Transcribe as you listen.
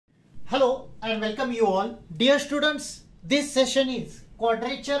Hello and welcome you all. Dear students, this session is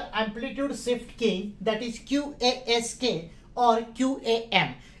Quadrature Amplitude Shift Keying, that is QASK or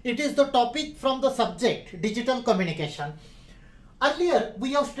QAM. It is the topic from the subject Digital Communication. Earlier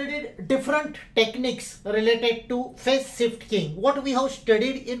we have studied different techniques related to phase shift keying. What we have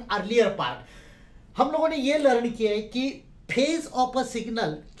studied in earlier part, हम लोगों ने ये learn किया है कि phase of a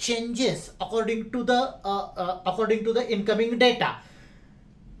signal changes according to the incoming data.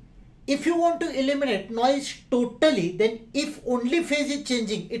 If you want to eliminate noise totally, then if only phase is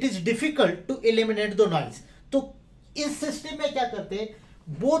changing, it is difficult to eliminate the noise. तो इस system में क्या करते हैं,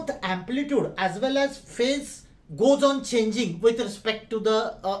 both amplitude as well as phase goes on changing with respect to the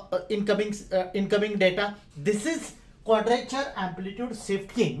incoming data. This is quadrature amplitude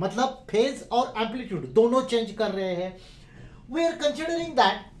shift keying. मतलब phase और amplitude दोनों change कर रहे हैं. We are considering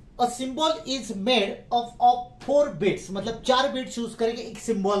that a symbol is made of 4 bits. मतलब 4 bits use करके एक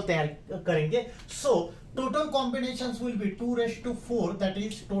symbol तैयार करेंगे. So total combinations will be 2⁴. That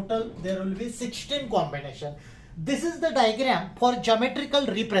is total there will be 16 combination. This is the diagram for geometrical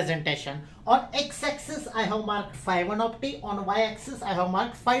representation. On x-axis I have marked phi1 on y-axis I have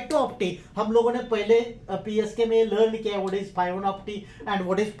marked phi2. हम लोगों ने पहले PSK में learn किया what is phi1 and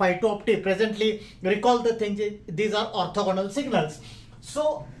what is phi2. Presently recall the things. These are orthogonal signals.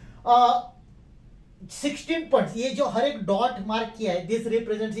 So 16 points. ये जो हर एक dot mark किया है, this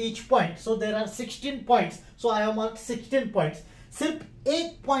represents each point. So there are 16 points. So I have marked 16 points. सिर्फ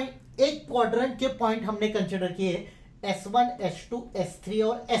एक quadrant के point हमने consider किए S1, S2, S3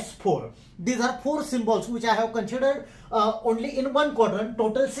 और S4. These are 4 symbols which I have considered only in one quadrant.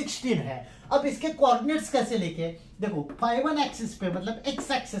 Total 16 है. अब इसके coordinates कैसे लेके, देखो phi1 एक्सिस पे मतलब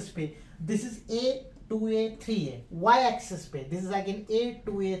x एक्सिस पे this is A 2A 3A, y axis पे this is again A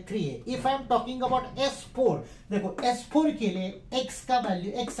 2A 3A. If I am talking about S4, देखो S4 के लिए x का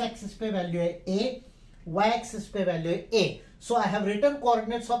वैल्यू x एक्सिस पे वैल्यू है A, y axis पे वैल्यू है A. So I have written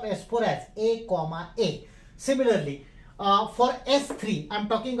coordinates of S4 as A, A. Similarly, for S3, I am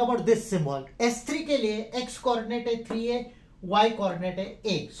talking about this symbol. S3 के लिए x coordinate है 3A, y coordinate है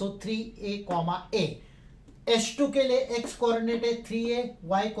A. So 3A, A. S2 के लिए x coordinate है 3A,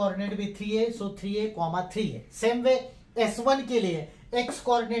 y coordinate भी 3A. So 3A, 3A. Same way, S1 के लिए x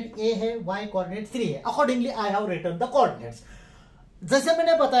coordinate A है, y coordinate 3 है. Accordingly, I have written the coordinates. जैसे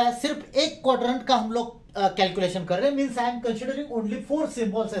मैंने बताया सिर्फ एक क्वाड्रेंट का हम लोग कैलकुलेशन कर रहे हैं, means I am considering only 4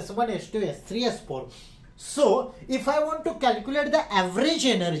 symbols S1, S2, S3, S4. So if I want to calculate the average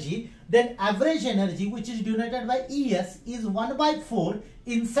energy, then average energy which is denoted by ES is 1/4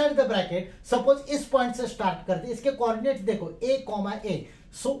 inside the bracket. Suppose इस point से start करते हैं, इसके coordinates देखो A, A.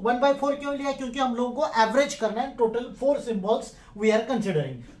 So 1/4 क्यों लिया, क्योंकि हम लोगों को एवरेज करना है. Total 4 symbols we are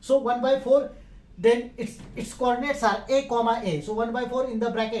considering. So 1/4, then its coordinates are A, A. So 1/4 in the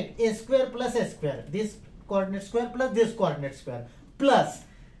bracket A square plus A square. This coordinate square plus this coordinate square. Plus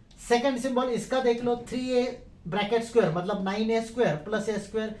second symbol इसका देख लो 3A bracket square मतलब 9A square plus A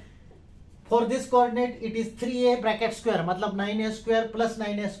square. For this coordinate it is 3A bracket square मतलब 9A square plus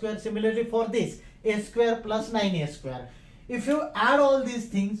 9A square. Similarly for this A square plus 9A square. If you add all these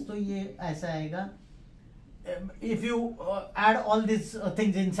things तो ये ऐसा आएगा. If you add all these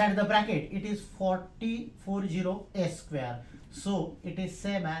things inside the bracket, it is 40 A square. So it is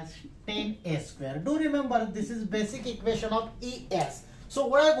same as 10A square. Do remember this is basic equation of ES. So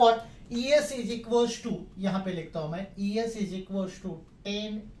what I got, ES is equals to, यहाँ पे लिखता हूँ मैं, ES is equals to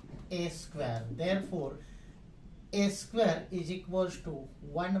 10A square. Therefore A square is equals to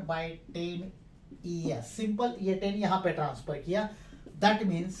 1/10 ES. Simple, ये 10 यहाँ पे transfer किया. That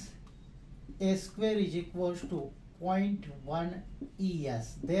means A square is equals to 0.1 ES.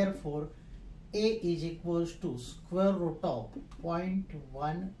 Therefore, A is equals to square root of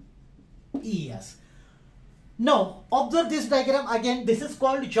 0.1 ES. Now, observe this diagram again. This is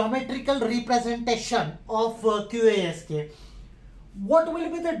called geometrical representation of QASK. What will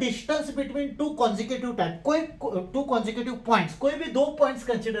be the distance between two consecutive times? कोई 2 consecutive points, कोई भी 2 points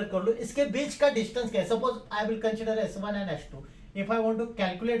consider कर लो. इसके बीच का distance क्या है? Suppose I will consider S1 and S2. If I want to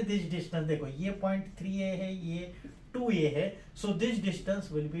calculate this distance, देखो ये point 3A है, ये 2A है. So this distance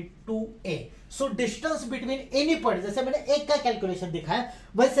will be 2A. So distance between any point, जैसे मैंने एक का calculation दिखाया,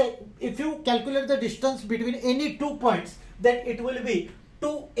 वैसे if you calculate the distance between any 2 points, then it will be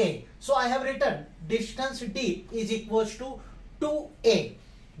 2A. So I have written distance D is equals to 2A.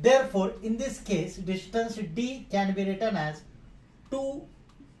 Therefore, in this case, distance D can be written as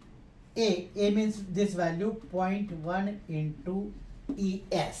 2A. A means this value 0.1 into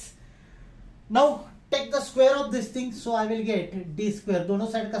ES. Now take the square of this thing. So I will get D square. दोनों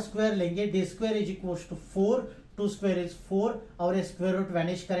side का square लेंगे. D square is equals to 4. 2 square is 4 और ये square root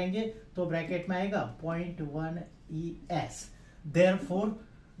vanish करेंगे तो bracket में आएगा 0.1 ES. Therefore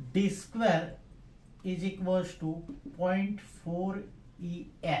d square is equals to 0.4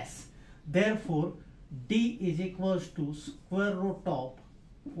 ES. Therefore, d is equals to square root of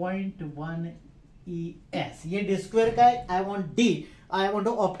 0.1 ES. ये d square का है. I want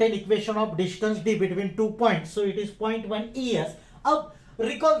to obtain equation of distance d between 2 points. So it is 0.1 ES. अब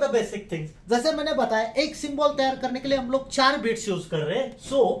recall the basic things. जैसे मैंने बताया एक symbol तैयार करने के लिए हम लोग 4 बिट्स यूज कर रहे हैं.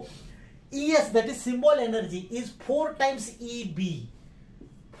 So ES, that is symbol energy, is 4 times EB.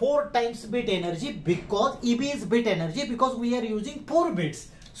 4 times bit energy, because EB is bit energy because we are using 4 bits.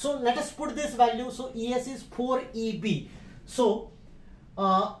 So let us put this value. So ES is 4 EB. So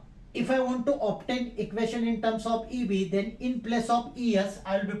if I want to obtain equation in terms of EB, then in place of ES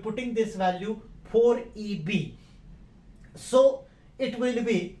I will be putting this value 4 EB. So it will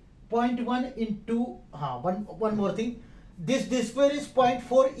be 0.1 into one more thing, this square is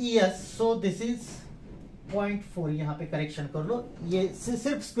 0.4 ES. So this is 0.4, यहाँ पे correction कर लो, ये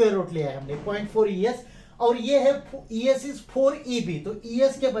सिर्फ square root लिया है हमने 0.4 ES और ये है ES is 4 EB. तो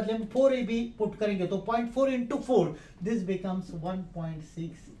ES के बदले में 4 EB पुट करेंगे तो 0.4 into 4, this becomes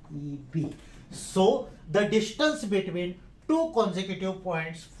 1.6 EB. So the distance between two consecutive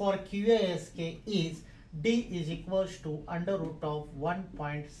points for QASK is D is equals to under root of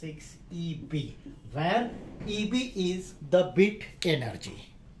 1.6 EB, where EB is the bit energy.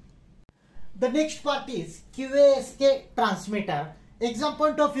 The next part is QASK transmitter. Exam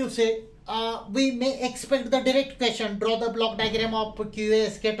point of view say we may expect the direct question, draw the block diagram of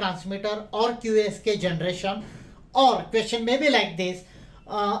QASK transmitter or QASK generation, or question may be like this,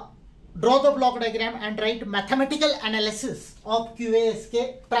 draw the block diagram and write mathematical analysis of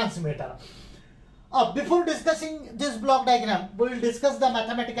QASK transmitter. Before discussing this block diagram, we will discuss the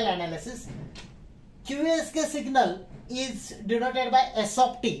mathematical analysis. QASK signal is denoted by S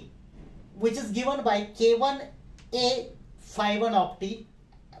of t, which is given by K1A phi1 of t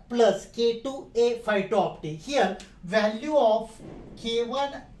plus K2A phi2 of t. Here value of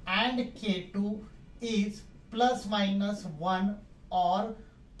K1 and K2 is plus minus 1 or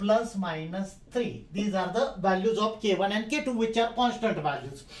plus minus 3. These are the values of K1 and K2, which are constant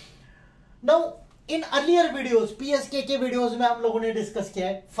values. Now in earlier videos, PSK के videos में हम लोगों ने discuss किया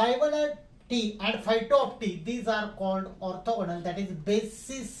है phi1 of t and phi2 of t, these are called orthogonal, that is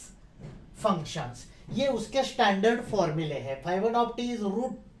basis functions. ये उसके standard फॉर्मूले हैं. phi1 of t is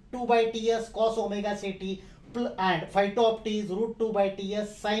root 2 by ts cos omega ct and phi2 of t is root 2 by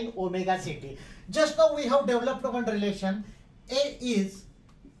ts sin omega ct. Just now we have developed one relation. A is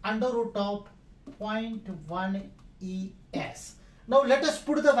under root of 0.1 ES. Now let us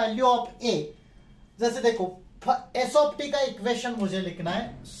put the value of A. जैसे देखो S of t का equation मुझे लिखना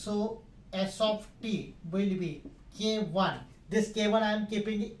है. So S of t will be K1. This K1 I am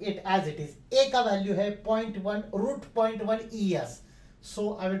keeping it as it is. A का value है 0.1 root 0.1 ES.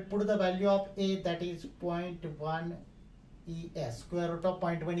 So I will put the value of A, that is 0.1 ES, square root of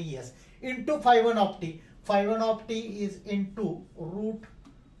 0.1 ES into phi1 of t. Phi1 of t is into root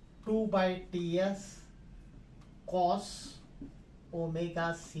 2 by TS cos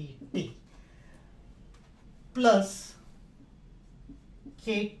omega ct plus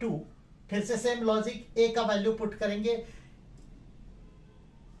K2. फिर से same logic, A का value put करेंगे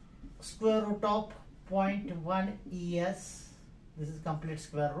square root of 0.1 ES, this is complete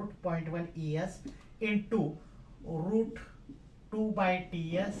square root, 0.1 ES into root 2 by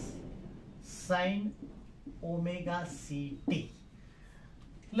TS sin omega ct.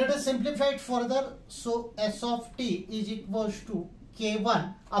 Let us simplify it further. So S of t is equals to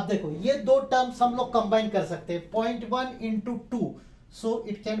K1. अब देखो ये दो terms हम लोग combine कर सकते हैं, 0.1 into 2. So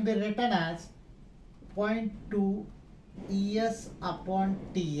it can be written as 0.2 ES upon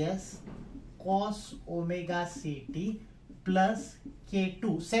TS cos omega ct plus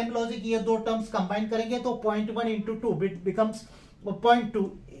K2. Same logic, ये दो टर्म्स कंबाइन करेंगे तो 0.1 into 2 becomes 0.2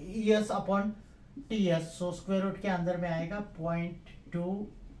 ES upon TS. So square root के अंदर में आएगा 0.2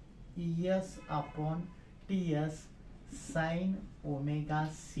 ES upon TS sin omega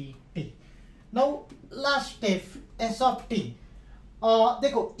ct. Now last step, S of t.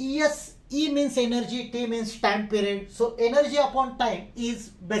 देखो E means energy, T means time period. So energy upon time is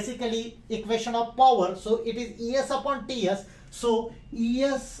basically equation of power. So it is ES upon TS. So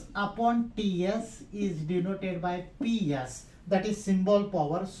ES upon TS is denoted by PS, that is symbol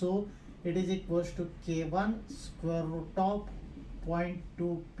power. So it is equals to K1 square root of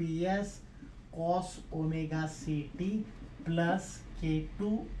 0.2 PS cos omega ct plus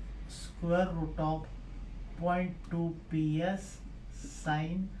K2 square root of 0.2 PS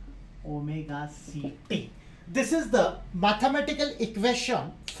sin omega ct. This is the mathematical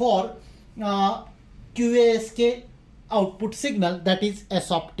equation for QASK output signal, that is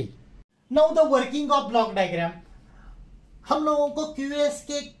S of t. Now the working of block diagram. हम लोगों को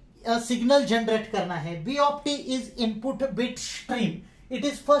QASK signal generate करना है. B of t is input bit stream. It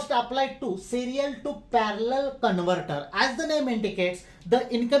is first applied to serial to parallel converter. As the name indicates, the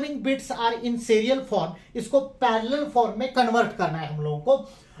incoming bits are in serial form. इसको parallel form में convert करना है हम लोगों को.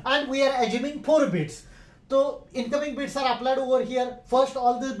 And we are assuming 4 bits. So incoming bits are applied over here. First,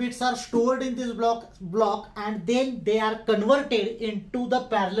 all the bits are stored in this block, and then they are converted into the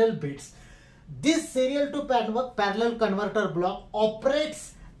parallel bits. This serial to parallel converter block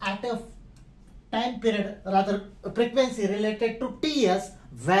operates at a time period, rather frequency related to TS,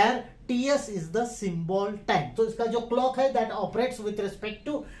 where TS is the symbol time. So इसका जो clock है that operates with respect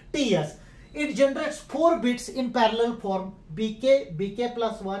to TS. It generates 4 bits in parallel form: BK, BK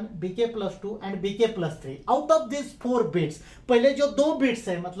plus 1, BK plus 2 and BK plus 3. Out of these 4 bits, पहले जो 2 bits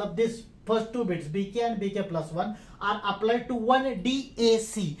है, मतलब this first 2 bits BK and BK plus 1 are applied to one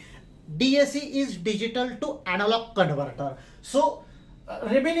DAC. DAC is digital to analog converter. So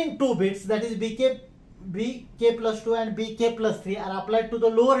remaining 2 bits, that is BK plus 2 and BK plus 3, are applied to the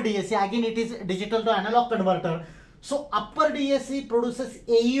lower DAC. Again, it is digital to analog converter. So upper DAC produces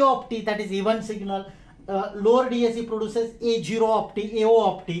AE of t, that is even signal. Lower DAC produces A0 of t, AO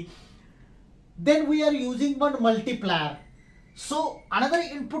of t. Then we are using one multiplier. So another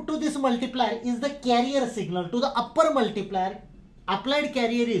input to this multiplier is the carrier signal. To the upper multiplier, applied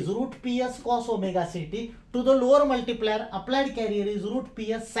carrier is root PS cos omega ct. To the lower multiplier, applied carrier is root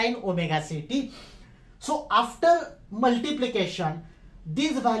PS sin omega ct. So after multiplication,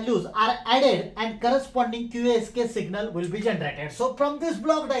 these values are added and corresponding QASK signal will be generated. So from this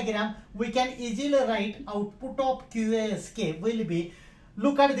block diagram, we can easily write output of QASK will be,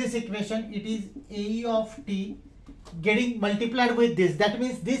 look at this equation, it is AE of t getting multiplied with this. That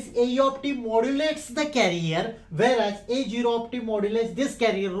means this AE of t modulates the carrier, whereas A0 of t modulates this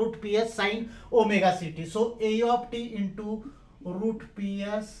carrier root PS sin omega ct. So AE of t into root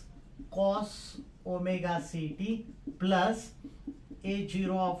PS cos omega ct plus A0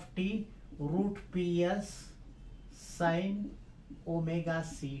 of t root PS sin omega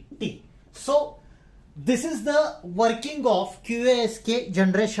ct. So this is the working of QASK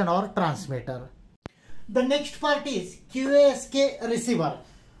generation or transmitter. The next part is QASK receiver.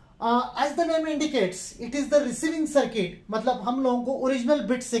 As the name indicates, it is the receiving circuit. मतलब हम लोगों को original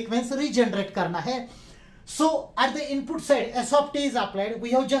bit sequence regenerate करना है. So at the input side, S of t is applied.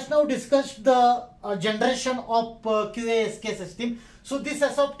 We have just now discussed the generation of QASK system. So this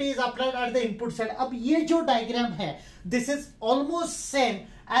S of t is applied at the input side. अब ये जो diagram है, this is almost same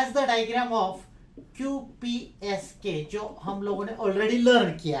as the diagram of QPSK जो हम लोगों ने already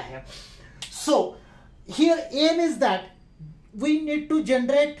learn किया है. So here aim is that we need to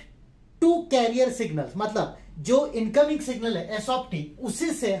generate 2 carrier signals. मतलब जो incoming signal है S of t,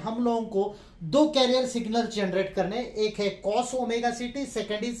 उसी से हम लोगों को 2 carrier signal generate करने. एक है cos omega ct,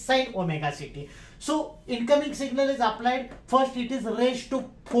 second is sin omega ct. So incoming signal is applied. First it is raised to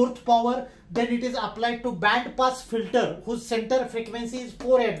 4th power, then it is applied to band pass filter whose center frequency is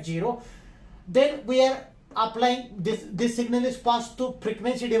 480. Then we are applying this signal is passed to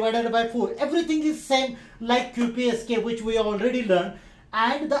frequency divided by 4. Everything is same like QPSK, which we already learned.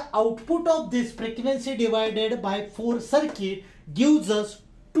 And the output of this frequency divided by 4 circuit gives us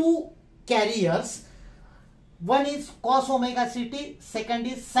 2 carriers. One is cos omega ct, second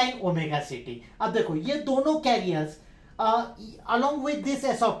is sin omega ct. अब देखो ये दोनों carriers along with this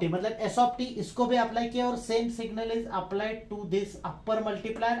S of t, मतलब S of t इसको भी apply किया और same signal is applied to this upper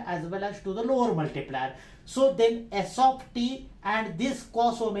multiplier as well as to the lower multiplier. So then S of t and this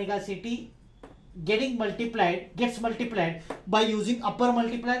cos omega ct gets multiplied by using upper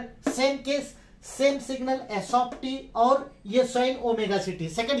multiplier. Same case, same signal S of t और ये sin omega ct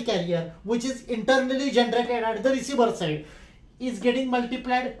second carrier which is internally generated at the receiver side is getting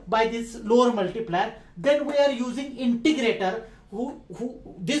multiplied by this lower multiplier. Then we are using integrator who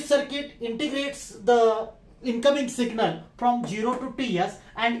this circuit integrates the incoming signal from 0 to TS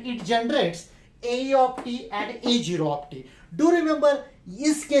and it generates AE of t and A0 of t. Do remember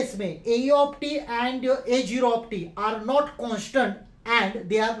इस case में AE of t and A0 of t are not constant and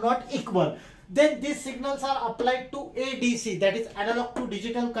they are not equal. Then these signals are applied to ADC, that is analog to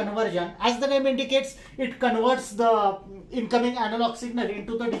digital conversion. As the name indicates, it converts the incoming analog signal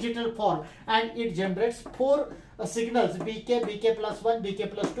into the digital form and it generates 4 signals: BK, BK plus 1,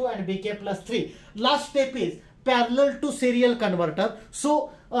 BK plus 2 and BK plus 3. Last step is parallel to serial converter.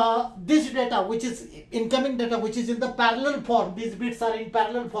 So this data which is incoming data which is in the parallel form, these bits are in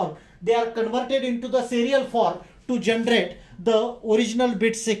parallel form, they are converted into the serial form to generate the original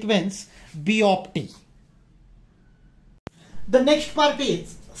bit sequence B of t. The next part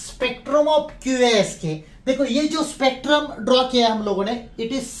is spectrum of QASK. देखो ये जो spectrum draw किया हम लोगों ने,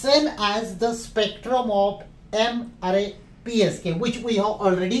 it is same as the spectrum of M-ary FSK, which we have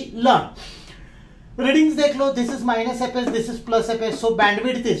already learned. Readings देख लो, this is minus fs, this is plus fs. So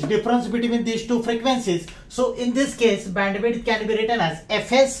bandwidth is difference between these two frequencies. So in this case, bandwidth can be written as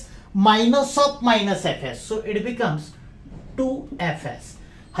fs minus of minus fs. So it becomes 2fs.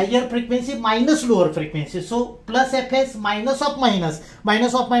 Higher frequency minus lower frequency. So plus fs minus of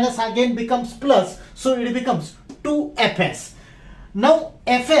minus again becomes plus. So it becomes 2fs. Now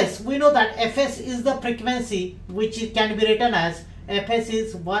fs, we know that fs is the frequency which can be written as fs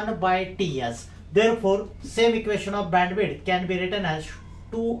is 1 by ts. Therefore, same equation of bandwidth can be written as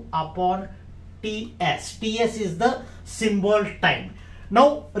 2 upon ts. Ts is the symbol time.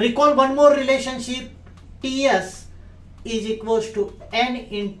 Now recall one more relationship. Ts is equals to n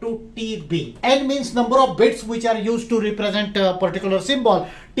into tb. N means number of bits which are used to represent a particular symbol.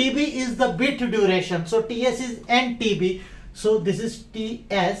 Tb is the bit duration. So ts is ntb. So this is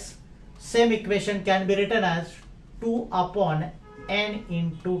ts. Same equation can be written as 2 upon n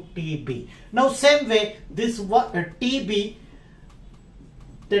into tb. Now same way, this tb,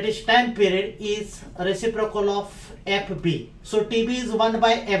 that is time period, is reciprocal of fb. So tb is 1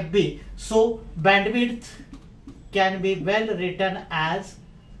 by fb. So bandwidth can be well written as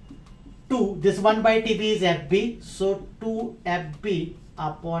 2. This 1 by tb is fb. So 2 fb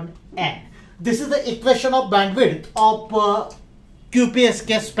upon n. This is the equation of bandwidth of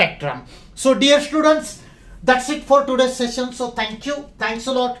QPSK spectrum. So dear students, that's it for today's session. So thank you. Thanks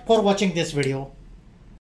a lot for watching this video.